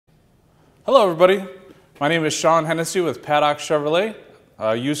Hello everybody, my name is Sean Hennessy with Paddock Chevrolet,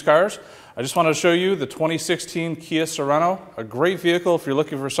 used cars. I just wanted to show you the 2016 Kia Sorento, a great vehicle if you're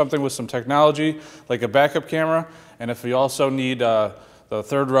looking for something with some technology like a backup camera, and if you also need the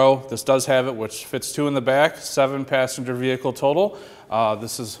third row, this does have it, which fits 2 in the back, 7-passenger vehicle total.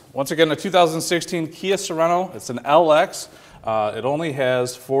 This is once again a 2016 Kia Sorento. It's an LX. It only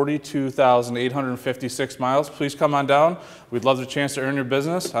has 42,856 miles. Please come on down. We'd love the chance to earn your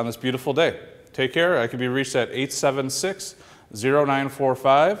business on this beautiful day. Take care. I can be reached at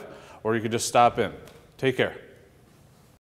 876-0945, or you could just stop in. Take care.